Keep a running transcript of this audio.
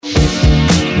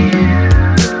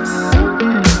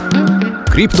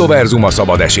Kriptoverzum a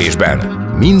szabad esésben.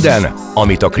 Minden,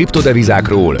 amit a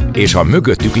kriptodevizákról és a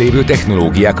mögöttük lévő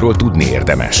technológiákról tudni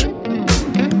érdemes.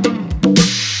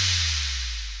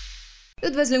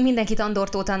 Üdvözlünk mindenkit,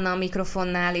 Andor-Tóth Anna a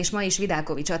mikrofonnál, és ma is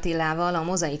Vidákovics Attilával, a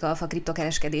Mosaic Alpha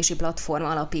kriptokereskedési platform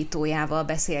alapítójával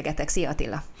beszélgetek. Szia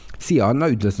Attila! Szia Anna,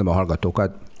 üdvözlöm a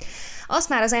hallgatókat! Azt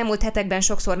már az elmúlt hetekben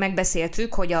sokszor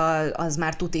megbeszéltük, hogy az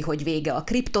már tuti, hogy vége a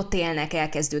kriptotélnek,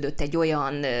 elkezdődött egy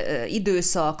olyan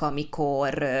időszak,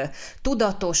 amikor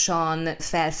tudatosan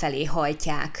felfelé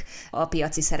hajtják a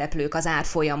piaci szereplők az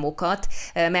árfolyamokat,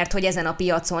 mert hogy ezen a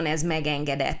piacon ez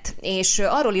megengedett. És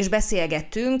arról is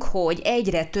beszélgettünk, hogy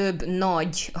egyre több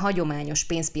nagy, hagyományos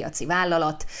pénzpiaci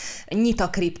vállalat nyit a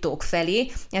kriptók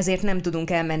felé, ezért nem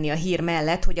tudunk elmenni a hír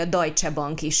mellett, hogy a Deutsche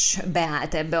Bank is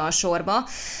beállt ebbe a sorba.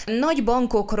 Nagy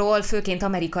bankokról, főként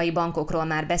amerikai bankokról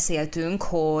már beszéltünk,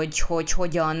 hogy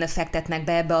hogyan fektetnek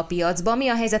be ebbe a piacba. Mi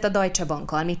a helyzet a Deutsche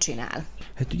Bankkal? Mit csinál?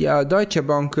 Hát ugye a Deutsche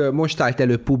Bank most állt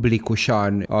elő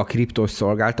publikusan a kriptós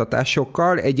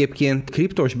szolgáltatásokkal. Egyébként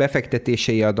kriptós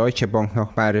befektetései a Deutsche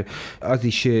Banknak már az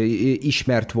is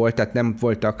ismert volt, tehát nem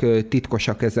voltak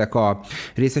titkosak ezek a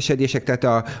részesedések,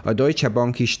 tehát a Deutsche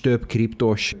Bank is több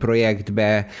kriptós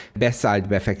projektbe beszállt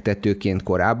befektetőként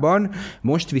korábban.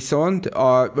 Most viszont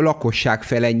a lakosság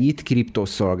fele nyit kriptós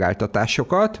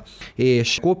szolgáltatásokat,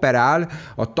 és kooperál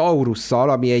a Taurusszal,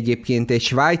 ami egyébként egy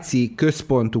svájci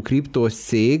központú kriptós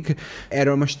cég.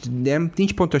 Erről most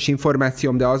nincs pontos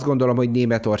információm, de azt gondolom, hogy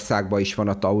Németországban is van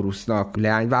a Taurusnak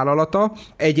leányvállalata.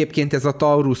 Egyébként ez a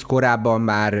Taurus korábban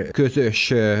már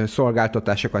közös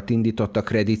szolgáltatásokat indított a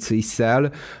Credit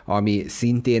Suisse-szel, ami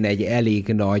szintén egy elég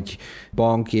nagy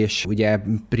bank, és ugye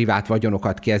privát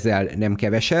vagyonokat kezel, nem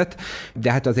keveset,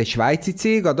 de hát az egy svájci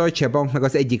cég, a Deutsche Bank meg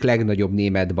az egyik legnagyobb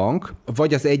német bank,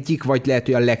 vagy az egyik, vagy lehet,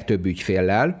 hogy a legtöbb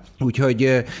ügyféllel.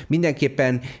 Úgyhogy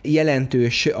mindenképpen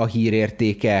jelentős a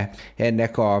hírértéke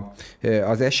ennek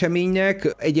az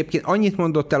eseménynek. Egyébként annyit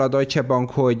mondott el a Deutsche Bank,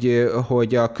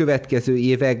 hogy a következő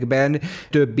években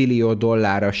több billió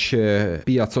dolláros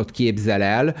piacot képzel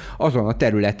el azon a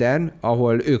területen,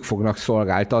 ahol ők fognak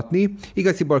szolgáltatni.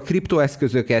 Igaziból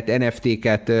kriptoeszközöket,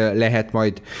 NFT-ket lehet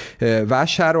majd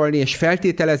vásárolni, és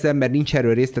feltételezem, mert nincs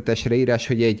erről részletes leírás,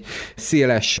 hogy egy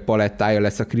széles palettája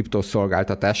lesz a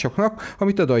kriptoszolgáltatásoknak,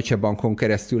 amit a Deutsche Bankon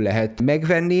keresztül lehet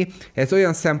megvenni. Ez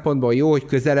olyan szempontból jó, hogy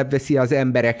közelebb veszi az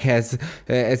emberekhez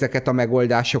ezeket a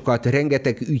megoldásokat.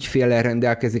 Rengeteg ügyféllel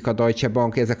rendelkezik a Deutsche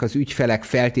Bank, ezek az ügyfelek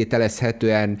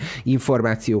feltételezhetően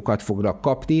információkat fognak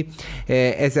kapni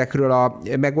ezekről a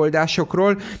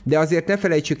megoldásokról, de azért ne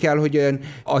felejtsük el, hogy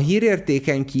a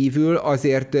hírértéken kívül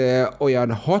azért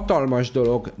olyan hatalmas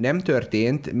dolog nem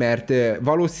történt, mert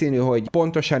valószínű, hogy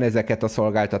pontosan ezeket a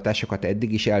szolgáltatásokat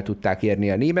eddig is el tudták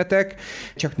érni a németek,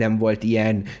 csak nem volt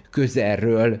ilyen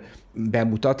közelről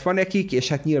bemutatva nekik, és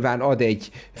hát nyilván ad egy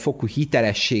fokú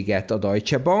hitelességet a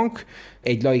Deutsche Bank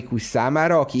egy laikus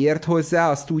számára, aki ért hozzá,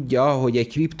 az tudja, hogy egy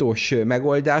kriptós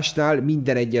megoldásnál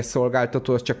minden egyes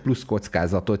szolgáltató csak plusz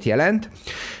kockázatot jelent.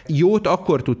 Jót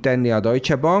akkor tud tenni a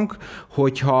Deutsche Bank,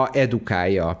 hogyha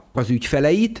edukálja az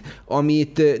ügyfeleit,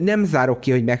 amit nem zárok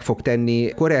ki, hogy meg fog tenni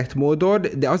korrekt módon,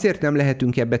 de azért nem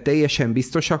lehetünk ebbe teljesen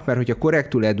biztosak, mert hogyha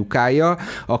korrektul edukálja,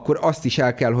 akkor azt is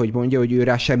el kell, hogy mondja, hogy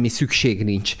őrá semmi szükség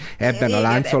nincs ebben a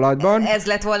láncolatban. Ez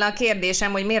lett volna a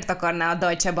kérdésem, hogy miért akarná a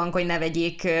Deutsche Bank, hogy ne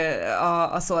vegyék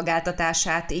a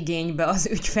szolgáltatását igénybe az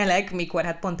ügyfelek, mikor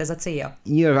hát pont ez a célja.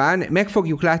 Nyilván meg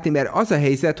fogjuk látni, mert az a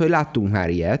helyzet, hogy láttunk már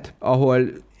ilyet, ahol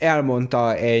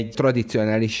elmondta egy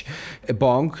tradicionális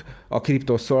bank a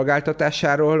kriptós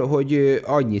szolgáltatásáról, hogy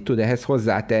annyit tud ehhez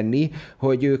hozzátenni,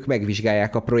 hogy ők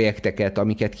megvizsgálják a projekteket,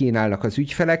 amiket kínálnak az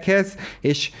ügyfelekhez,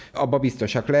 és abba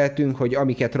biztosak lehetünk, hogy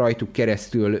amiket rajtuk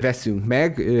keresztül veszünk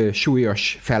meg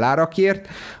súlyos felárakért,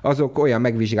 azok olyan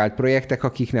megvizsgált projektek,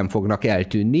 akik nem fognak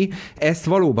eltűnni. Ezt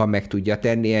valóban meg tudja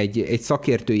tenni egy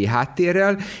szakértői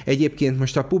háttérrel. Egyébként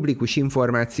most a publikus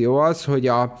információ az, hogy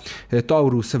a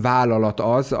Taurus vállalat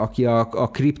az, aki a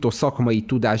kripto szakmai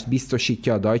tudást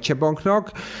biztosítja a Deutsche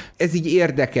Banknak. Ez így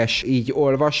érdekes így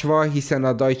olvasva, hiszen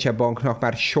a Deutsche Banknak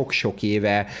már sok-sok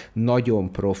éve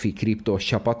nagyon profi kriptós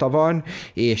csapata van,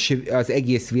 és az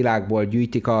egész világból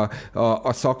gyűjtik a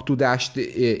szaktudást,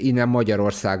 innen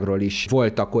Magyarországról is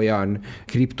voltak olyan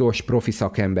kriptós profi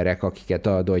szakemberek, akiket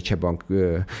a Deutsche Bank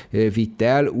vitt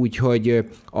el, úgyhogy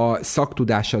a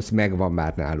szaktudás az megvan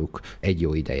már náluk egy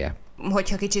jó ideje.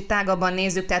 Hogyha kicsit tágabban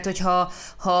nézzük, tehát hogyha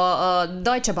a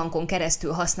Deutsche Bankon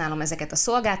keresztül használom ezeket a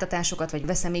szolgáltatásokat, vagy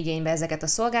veszem igénybe ezeket a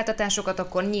szolgáltatásokat,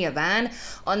 akkor nyilván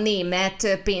a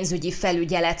német pénzügyi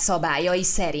felügyelet szabályai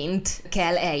szerint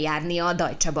kell eljárnia a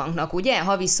Deutsche Banknak, ugye?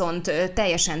 Ha viszont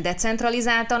teljesen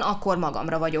decentralizáltan, akkor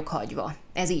magamra vagyok hagyva.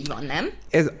 Ez így van, nem?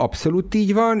 Ez abszolút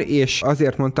így van, és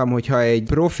azért mondtam, hogy ha egy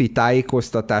profi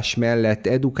tájékoztatás mellett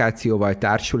edukációval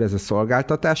társul ez a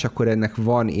szolgáltatás, akkor ennek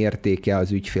van értéke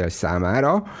az ügyfél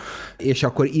számára, és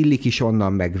akkor illik is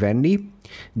onnan megvenni.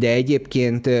 De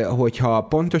egyébként, hogyha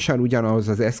pontosan ugyanahoz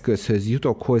az eszközhöz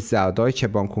jutok hozzá a Deutsche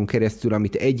Bankon keresztül,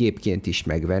 amit egyébként is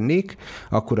megvennék,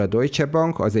 akkor a Deutsche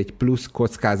Bank az egy plusz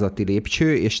kockázati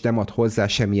lépcső, és nem ad hozzá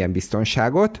semmilyen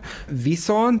biztonságot.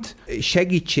 Viszont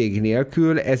segítség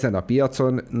nélkül ezen a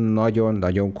piacon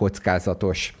nagyon-nagyon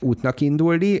kockázatos útnak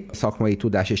indulni, szakmai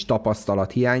tudás és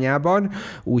tapasztalat hiányában,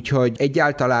 úgyhogy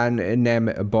egyáltalán nem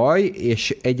baj,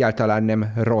 és egyáltalán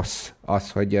nem rossz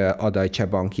az, hogy a Deutsche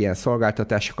Bank ilyen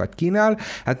szolgáltatásokat kínál.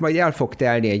 Hát majd el fog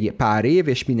telni egy pár év,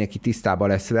 és tisztában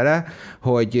lesz vele,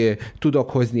 hogy tudok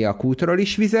hozni a kútról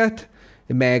is vizet,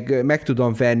 meg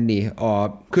tudom venni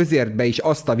a közértbe is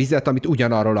azt a vizet, amit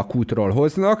ugyanarról a kútról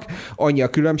hoznak. Annyi a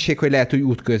különbség, hogy lehet, hogy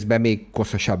útközben még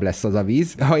koszosabb lesz az a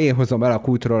víz. Ha én hozom el a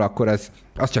kútról, akkor az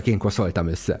csak én koszoltam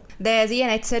össze. De ez ilyen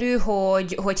egyszerű,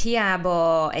 hogy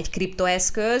hiába egy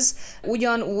kriptoeszköz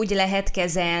ugyanúgy lehet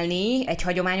kezelni egy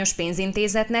hagyományos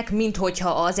pénzintézetnek, mint hogyha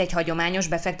az egy hagyományos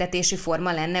befektetési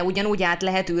forma lenne, ugyanúgy át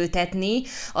lehet ültetni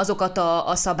azokat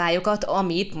a szabályokat,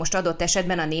 amit most adott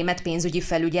esetben a német pénzügyi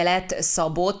felügyelet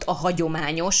szabott a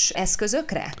hagyományos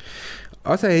eszközökre?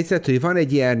 Az a helyzet, hogy van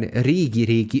egy ilyen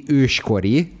régi-régi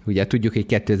őskori, ugye tudjuk, hogy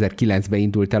 2009-ben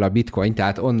indult el a bitcoin,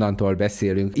 tehát onnantól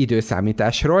beszélünk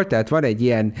időszámításról, tehát van egy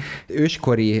ilyen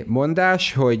őskori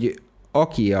mondás, hogy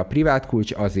aki a privát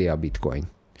kulcs, azé a bitcoin.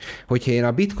 Hogyha én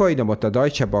a bitcoinomot a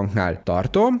Deutsche Banknál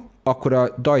tartom, akkor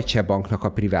a Deutsche Banknak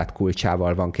a privát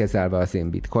kulcsával van kezelve az én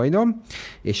bitcoinom,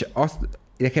 és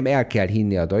nekem el kell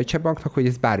hinni a Deutsche Banknak, hogy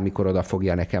ez bármikor oda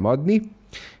fogja nekem adni,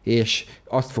 és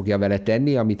azt fogja vele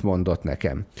tenni, amit mondott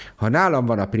nekem. Ha nálam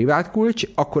van a privát kulcs,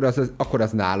 akkor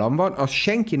az nálam van, azt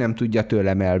senki nem tudja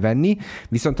tőlem elvenni,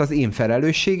 viszont az én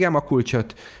felelősségem a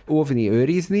kulcsot óvni,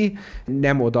 őrizni,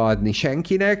 nem odaadni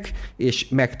senkinek, és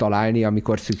megtalálni,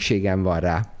 amikor szükségem van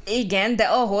rá. Igen, de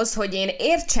ahhoz, hogy én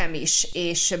értsem is,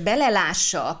 és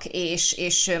belelássak,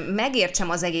 és megértsem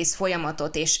az egész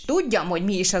folyamatot, és tudjam, hogy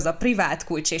mi is az a privát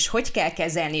kulcs, és hogy kell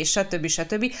kezelni, és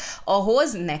stb.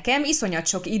 Ahhoz nekem iszonyat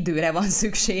sok időre van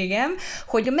szükségem,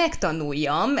 hogy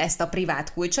megtanuljam ezt a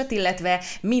privát kulcsot, illetve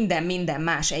minden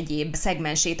más egyéb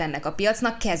szegmensét ennek a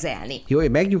piacnak kezelni. Jó,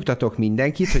 én megnyugtatok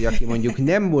mindenkit, hogy aki mondjuk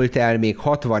nem múlt el még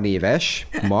 60 éves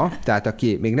ma, tehát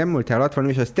aki még nem múlt el 60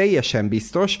 éves, az teljesen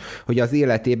biztos, hogy az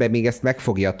életében még ezt meg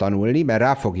fogja tanulni, mert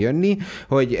rá fog jönni,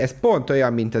 hogy ez pont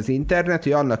olyan, mint az internet,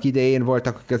 hogy annak idején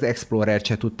voltak, akik az Explorer-t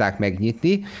se tudták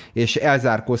megnyitni, és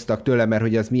elzárkoztak tőle, mert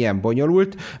hogy az milyen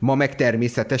bonyolult, ma meg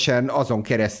természetesen azon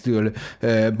keresztül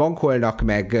bankolnak,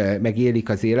 meg élik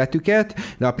az életüket.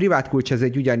 De a privát kulcs ez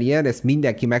egy ugyanilyen, ezt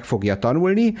mindenki meg fogja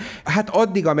tanulni. Hát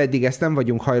addig, ameddig ezt nem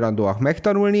vagyunk hajlandóak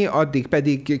megtanulni, addig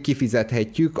pedig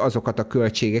kifizethetjük azokat a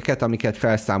költségeket, amiket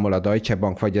felszámol a Deutsche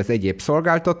Bank vagy az egyéb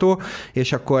szolgáltató,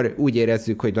 és akkor úgy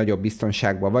érezzük, hogy nagyobb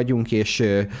biztonságban vagyunk,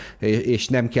 és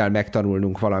nem kell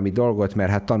megtanulnunk valami dolgot,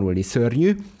 mert hát tanulni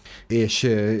szörnyű, és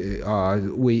az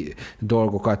új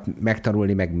dolgokat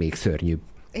megtanulni meg még szörnyűbb.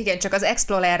 Igen, csak az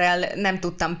Explorerrel nem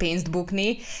tudtam pénzt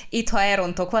bukni. Itt, ha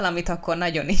elrontok valamit, akkor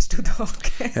nagyon is tudok.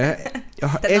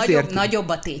 Tehát nagyobb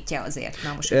a tétje azért,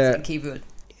 na most ezen kívül.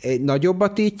 Nagyobb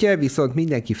a tétje, viszont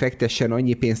mindenki fektessen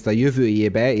annyi pénzt a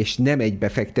jövőjébe, és nem egy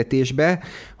befektetésbe,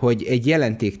 hogy egy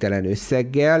jelentéktelen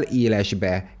összeggel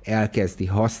élesbe elkezdi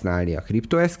használni a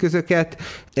kriptoeszközöket.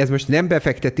 Ez most nem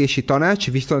befektetési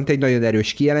tanács, viszont egy nagyon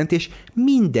erős kijelentés.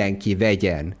 Mindenki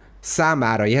vegyen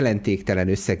számára jelentéktelen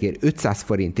összegért 500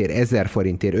 forintért, 1000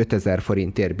 forintért, 5000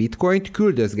 forintért bitcoint,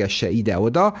 küldözgesse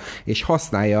ide-oda, és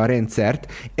használja a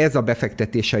rendszert. Ez a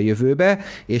befektetés a jövőbe,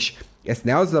 és ezt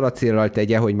ne azzal a céllal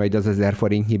tegye, hogy majd az 1000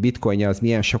 forintnyi bitcoinja az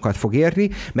milyen sokat fog érni,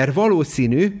 mert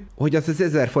valószínű, hogy az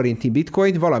 1000 forintnyi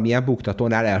bitcoin valamilyen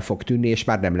buktatónál el fog tűnni, és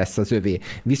már nem lesz az övé.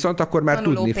 Viszont akkor már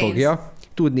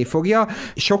tudni fogja.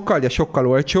 Sokkal, de sokkal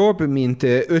olcsóbb, mint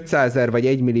 500 000 vagy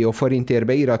 1 millió forintért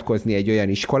beiratkozni egy olyan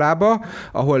iskolába,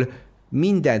 ahol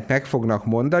mindent meg fognak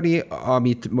mondani,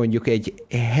 amit mondjuk egy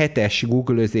hetes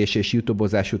googlözés és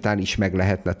youtubozás után is meg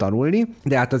lehetne tanulni,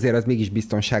 de hát azért az mégis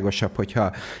biztonságosabb,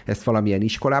 hogyha ezt valamilyen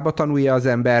iskolába tanulja az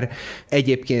ember.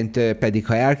 Egyébként pedig,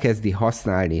 ha elkezdi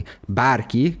használni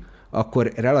bárki,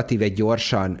 akkor relatíve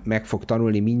gyorsan meg fog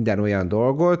tanulni minden olyan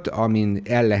dolgot, amin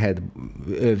el lehet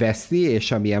veszni,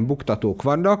 és amilyen buktatók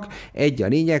vannak. Egy a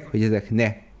lényeg, hogy ezek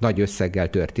ne nagy összeggel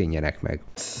történjenek meg.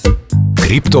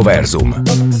 Kriptoverzum.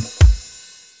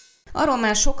 Arról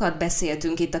már sokat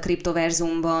beszéltünk itt a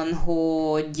Kriptoverzumban,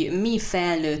 hogy mi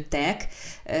felnőttek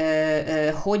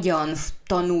hogyan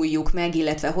tanuljuk meg,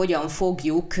 illetve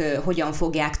hogyan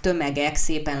fogják tömegek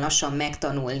szépen lassan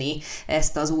megtanulni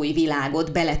ezt az új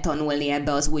világot, beletanulni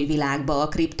ebbe az új világba, a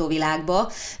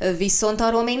kriptovilágba. Viszont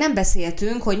arról még nem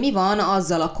beszéltünk, hogy mi van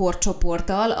azzal a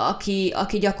korcsoporttal,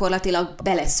 aki gyakorlatilag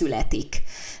beleszületik.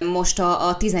 Most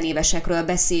a tizenévesekről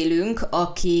beszélünk,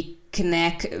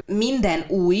 akiknek minden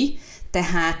új,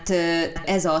 tehát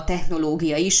ez a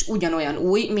technológia is ugyanolyan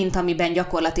új, mint amiben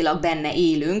gyakorlatilag benne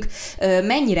élünk.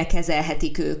 Mennyire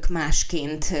kezelhetik ők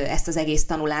másként ezt az egész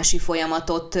tanulási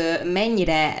folyamatot?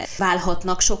 Mennyire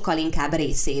válhatnak sokkal inkább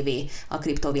részévé a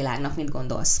kriptovilágnak? Mit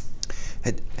gondolsz?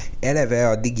 Hát eleve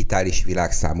a digitális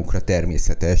világ számukra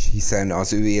természetes, hiszen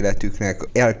az ő életüknek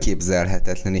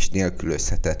elképzelhetetlen és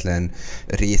nélkülözhetetlen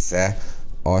része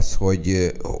az,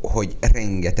 hogy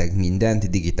rengeteg mindent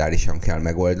digitálisan kell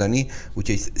megoldani,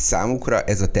 úgyhogy számukra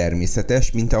ez a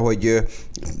természetes, mint ahogy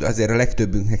azért a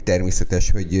legtöbbünknek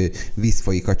természetes, hogy víz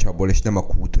folyik a csapból, és nem a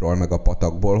kútról, meg a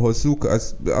patakból hozzuk,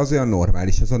 az olyan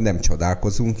normális, azon nem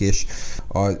csodálkozunk, és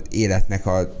az életnek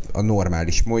a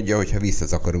normális módja, hogyha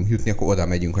vízhez akarunk jutni, akkor oda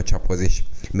megyünk a csaphoz, és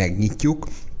megnyitjuk.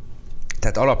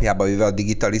 Tehát alapjában véve a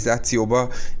digitalizációba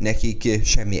nekik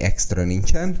semmi extra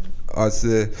nincsen,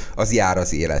 az jár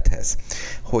az élethez.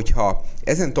 Hogyha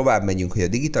ezen tovább megyünk, hogy a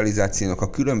digitalizációnak a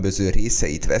különböző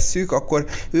részeit vesszük, akkor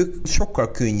ők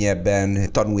sokkal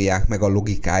könnyebben tanulják meg a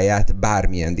logikáját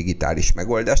bármilyen digitális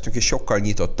megoldásnak, és sokkal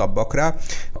nyitottabbak rá.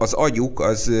 Az agyuk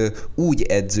az úgy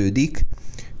edződik,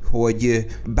 hogy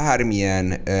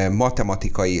bármilyen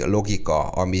matematikai logika,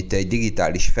 amit egy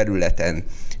digitális felületen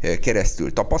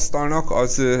keresztül tapasztalnak,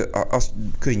 azt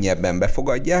könnyebben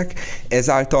befogadják.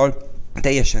 Ezáltal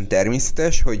teljesen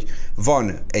természetes, hogy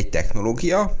van egy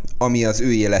technológia, ami az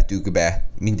ő életükben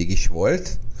mindig is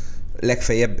volt,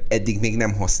 legfeljebb eddig még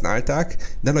nem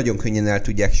használták, de nagyon könnyen el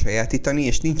tudják sajátítani,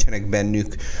 és nincsenek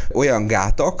bennük olyan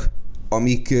gátak,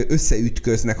 amik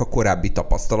összeütköznek a korábbi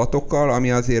tapasztalatokkal,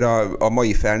 ami azért a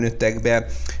mai felnőttekben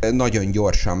nagyon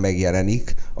gyorsan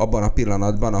megjelenik abban a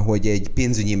pillanatban, ahogy egy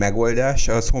pénzügyi megoldás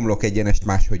az homlok egyenest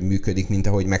máshogy működik, mint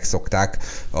ahogy megszokták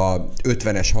a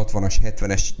 50-es, 60-as,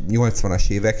 70-es, 80-as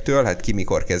évektől, hát ki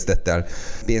mikor kezdett el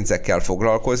pénzekkel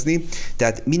foglalkozni.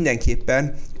 Tehát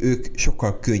mindenképpen ők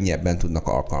sokkal könnyebben tudnak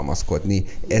alkalmazkodni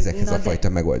ezekhez a fajta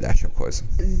megoldásokhoz.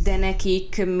 De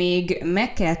nekik még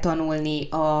meg kell tanulni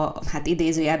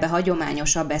idézőjelben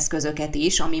hagyományosabb eszközöket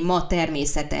is, ami ma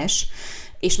természetes,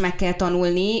 és meg kell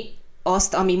tanulni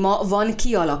azt, ami ma van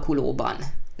kialakulóban,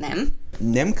 nem?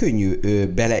 Nem könnyű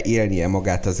beleélnie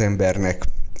magát az embernek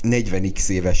 40x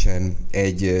évesen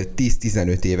egy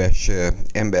 10-15 éves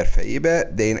ember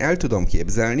fejébe, de én el tudom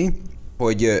képzelni,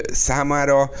 hogy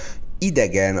számára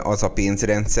idegen az a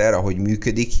pénzrendszer, ahogy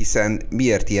működik, hiszen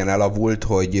miért ilyen elavult,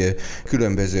 hogy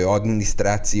különböző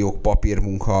adminisztrációk,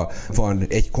 papírmunka van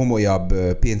egy komolyabb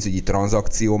pénzügyi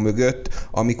tranzakció mögött,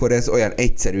 amikor ez olyan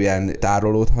egyszerűen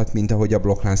tárolódhat, mint ahogy a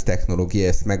blokklánc technológia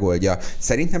ezt megoldja.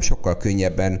 Szerintem sokkal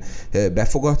könnyebben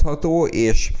befogadható,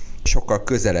 és sokkal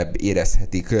közelebb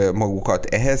érezhetik magukat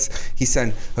ehhez,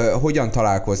 hiszen hogyan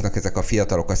találkoznak ezek a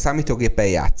fiatalok? A számítógépen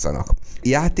játszanak.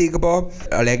 Játékban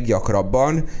a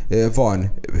leggyakrabban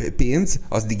van pénz,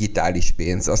 az digitális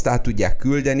pénz. Azt át tudják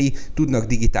küldeni, tudnak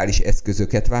digitális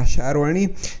eszközöket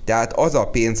vásárolni, tehát az a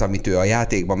pénz, amit ő a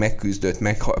játékban megküzdött,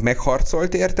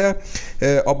 megharcolt érte,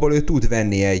 abból ő tud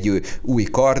venni egy új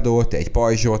kardot, egy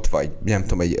pajzsot, vagy nem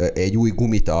tudom, egy új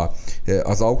gumit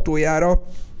az autójára,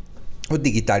 hogy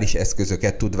digitális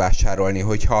eszközöket tud vásárolni,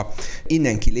 hogyha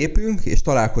innen kilépünk, és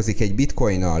találkozik egy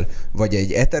bitcoinnal, vagy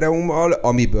egy ethereummal,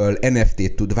 amiből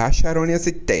NFT-t tud vásárolni, ez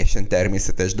egy teljesen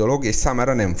természetes dolog, és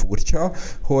számára nem furcsa,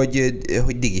 hogy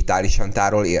digitálisan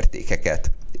tárol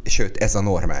értékeket. Sőt, ez a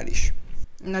normális.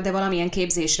 Na de valamilyen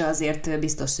képzésre azért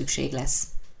biztos szükség lesz.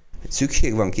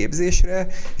 Szükség van képzésre,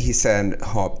 hiszen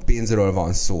ha pénzről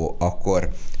van szó, akkor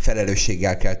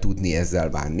felelősséggel kell tudni ezzel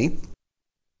bánni.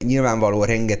 Nyilvánvaló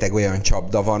rengeteg olyan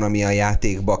csapda van, ami a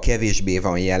játékban kevésbé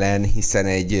van jelen, hiszen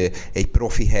egy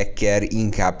profi hacker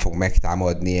inkább fog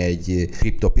megtámadni egy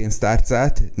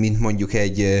kriptopénztárcát, mint mondjuk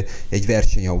egy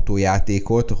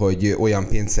versenyautójátékot, hogy olyan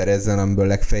pénzt szerezzen, amiből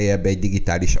legfeljebb egy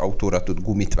digitális autóra tud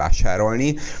gumit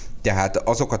vásárolni. Tehát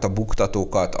azokat a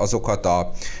buktatókat, azokat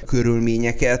a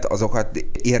körülményeket, azokat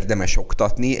érdemes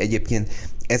oktatni. Egyébként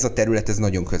ez a terület ez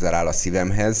nagyon közel áll a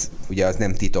szívemhez. Ugye az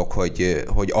nem titok, hogy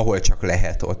ahol csak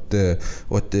lehet,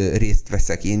 ott részt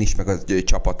veszek én is, meg a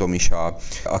csapatom is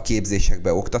a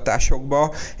képzésekbe,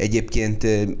 oktatásokba. Egyébként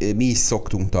mi is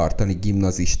szoktunk tartani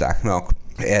gimnazistáknak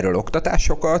erről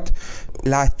oktatásokat,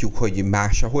 Látjuk, hogy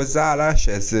más a hozzáállás,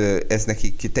 ez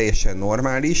nekik teljesen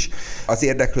normális. Az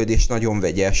érdeklődés nagyon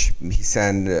vegyes,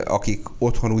 hiszen akik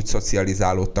otthon úgy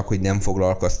szocializálódtak, hogy nem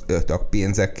foglalkoztak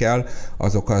pénzekkel,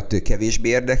 azokat kevésbé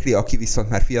érdekli, aki viszont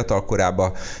már fiatal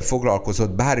korában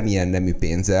foglalkozott bármilyen nemű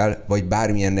pénzzel, vagy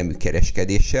bármilyen nemű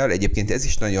kereskedéssel. Egyébként ez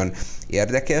is nagyon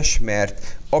érdekes,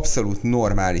 mert abszolút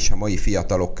normális a mai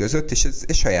fiatalok között, és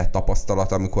ez saját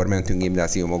tapasztalat, amikor mentünk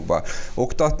gimnáziumokba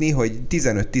oktatni, hogy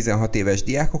 15-16 éves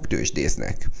diákok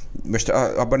tőzsdéznek. Most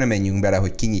abban nem menjünk bele,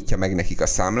 hogy ki nyitja meg nekik a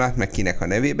számlát, meg kinek a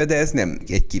nevébe, de ez nem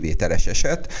egy kivételes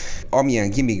eset. Amilyen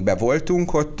gimikben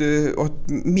voltunk, ott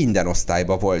minden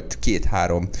osztályban volt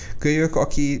 2-3 kölyök,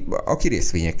 aki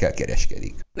részvényekkel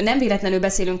kereskedik. Nem véletlenül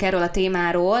beszélünk erről a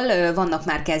témáról, vannak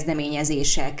már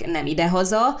kezdeményezések, nem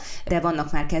idehaza, de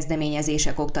vannak már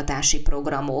kezdeményezések, oktatási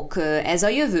programok. Ez a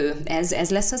jövő? Ez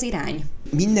lesz az irány?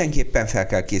 Mindenképpen fel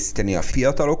kell készíteni a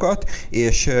fiatalokat,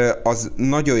 és az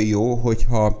nagyon jó,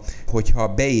 hogyha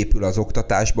beépül az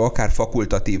oktatásba, akár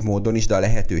fakultatív módon is, de a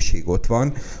lehetőség ott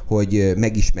van, hogy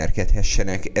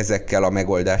megismerkedhessenek ezekkel a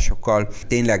megoldásokkal.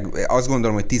 Tényleg azt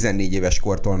gondolom, hogy 14 éves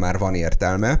kortól már van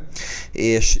értelme,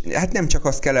 és hát nem csak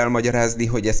azt kell elmagyarázni,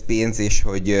 hogy ez pénz, és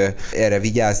hogy erre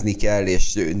vigyázni kell,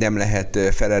 és nem lehet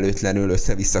felelőtlenül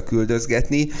össze-vissza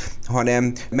küldözgetni,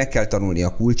 hanem meg kell tanulni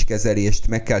a kulcskezelést,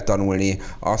 meg kell tanulni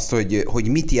azt, hogy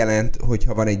mit jelent,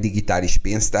 hogyha van egy digitális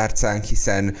pénztárcánk,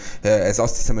 hiszen ez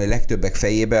azt hiszem, hogy legtöbbek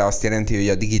fejébe azt jelenti, hogy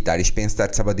a digitális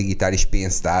pénztárcában digitális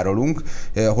pénzt tárolunk,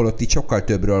 holott itt sokkal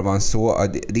többről van szó. A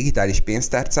digitális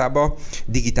pénztárcában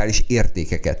digitális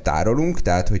értékeket tárolunk,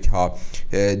 tehát hogyha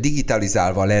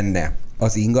digitalizálva lenne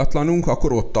az ingatlanunk,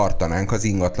 akkor ott tartanánk az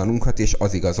ingatlanunkat, és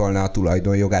az igazolná a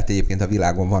tulajdonjogát. Egyébként a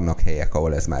világon vannak helyek,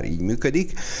 ahol ez már így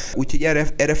működik. Úgyhogy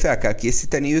erre fel kell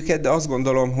készíteni őket, de azt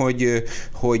gondolom,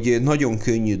 hogy nagyon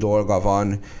könnyű dolga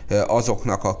van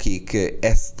azoknak, akik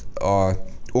ezt az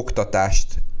oktatást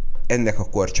ennek a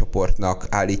korcsoportnak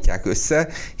állítják össze,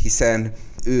 hiszen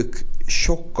ők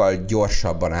sokkal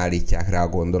gyorsabban állítják rá a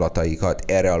gondolataikat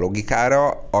erre a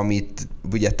logikára, amit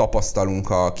ugye tapasztalunk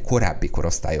a korábbi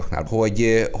korosztályoknál,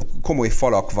 hogy komoly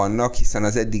falak vannak, hiszen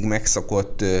az eddig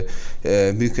megszokott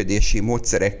működési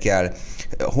módszerekkel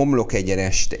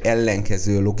homlokegyenest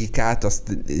ellenkező logikát, azt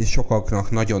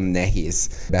sokaknak nagyon nehéz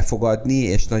befogadni,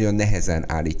 és nagyon nehezen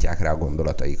állítják rá a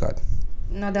gondolataikat.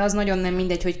 Na de az nagyon nem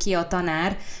mindegy, hogy ki a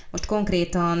tanár. Most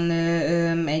konkrétan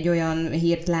egy olyan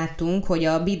hírt láttunk, hogy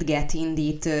a Bitget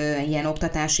indít ilyen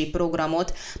oktatási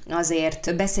programot.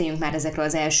 Azért beszéljünk már ezekről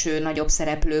az első nagyobb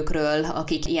szereplőkről,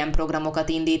 akik ilyen programokat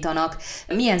indítanak.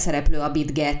 Milyen szereplő a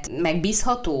Bitget?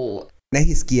 Megbízható?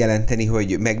 Nehéz kijelenteni,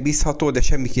 hogy megbízható, de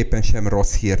semmiképpen sem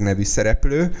rossz hírnevű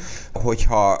szereplő.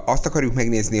 Hogyha azt akarjuk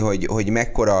megnézni, hogy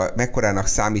mekkorának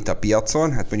számít a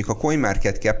piacon, hát mondjuk a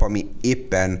CoinMarketCap, ami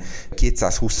éppen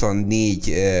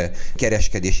 224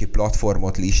 kereskedési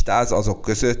platformot listáz, azok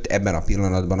között ebben a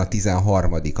pillanatban a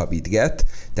 13. a Bitget,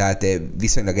 tehát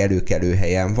viszonylag előkelő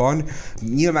helyen van.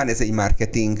 Nyilván ez egy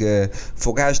marketing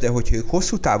fogás, de hogyha ők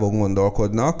hosszú távon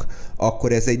gondolkodnak,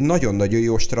 akkor ez egy nagyon-nagyon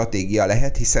jó stratégia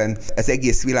lehet, hiszen ez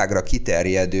egész világra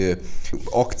kiterjedő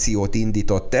akciót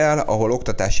indított el, ahol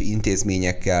oktatási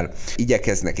intézményekkel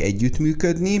igyekeznek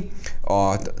együttműködni,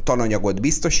 a tananyagot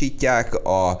biztosítják,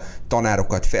 a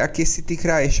tanárokat felkészítik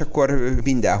rá, és akkor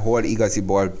mindenhol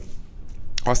igaziból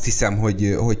azt hiszem,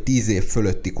 hogy 10 év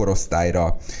fölötti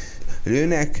korosztályra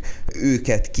lőnek,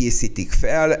 őket készítik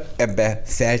fel, ebbe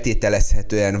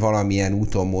feltételezhetően valamilyen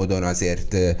úton, módon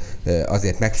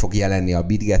azért meg fog jelenni a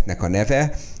Bitgetnek a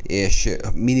neve, és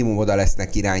minimum oda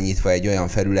lesznek irányítva egy olyan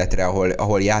felületre,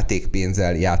 ahol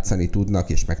játékpénzzel játszani tudnak,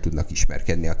 és meg tudnak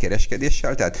ismerkedni a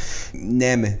kereskedéssel, tehát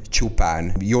nem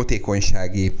csupán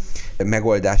jótékonysági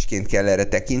megoldásként kell erre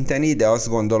tekinteni, de azt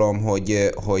gondolom,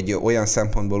 hogy olyan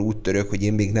szempontból úttörök, hogy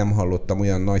én még nem hallottam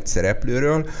olyan nagy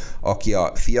szereplőről, aki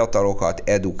a fiatalokat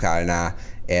edukálná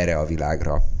erre a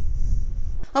világra.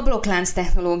 A blokklánc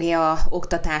technológia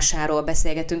oktatásáról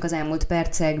beszélgetünk az elmúlt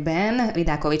percekben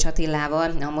Vidákovics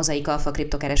Attilával, a Mosaic Alpha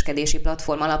kriptokereskedési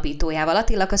platform alapítójával.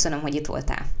 Attila, köszönöm, hogy itt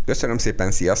voltál. Köszönöm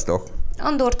szépen, sziasztok!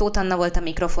 Andor-Tóth Anna volt a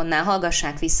mikrofonnál,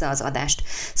 hallgassák vissza az adást.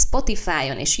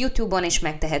 Spotify-on és YouTube-on is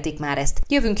megtehetik már ezt.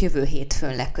 Jövünk jövő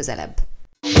hétfőn legközelebb.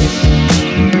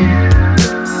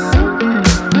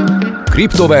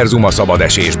 Kriptoverzum a szabad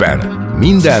esésben.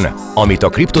 Minden, amit a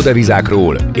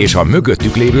kriptodevizákról és a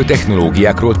mögöttük lévő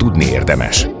technológiákról tudni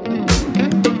érdemes.